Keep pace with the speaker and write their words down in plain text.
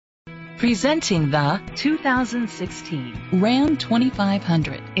Presenting the 2016 Ram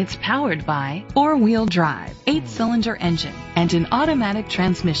 2500. It's powered by four-wheel drive, 8-cylinder engine, and an automatic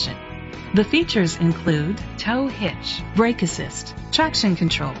transmission. The features include tow hitch, brake assist, traction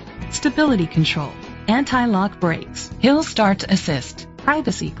control, stability control, anti-lock brakes, hill start assist,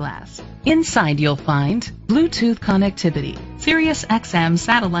 privacy glass. Inside you'll find Bluetooth connectivity, Sirius XM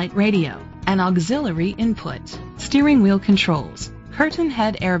satellite radio, an auxiliary input, steering wheel controls, curtain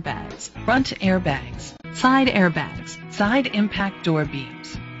head airbags, front airbags, side impact door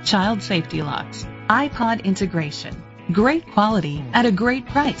beams, child safety locks, iPod integration. Great quality at a great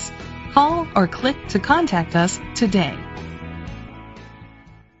price. Call or click to contact us today.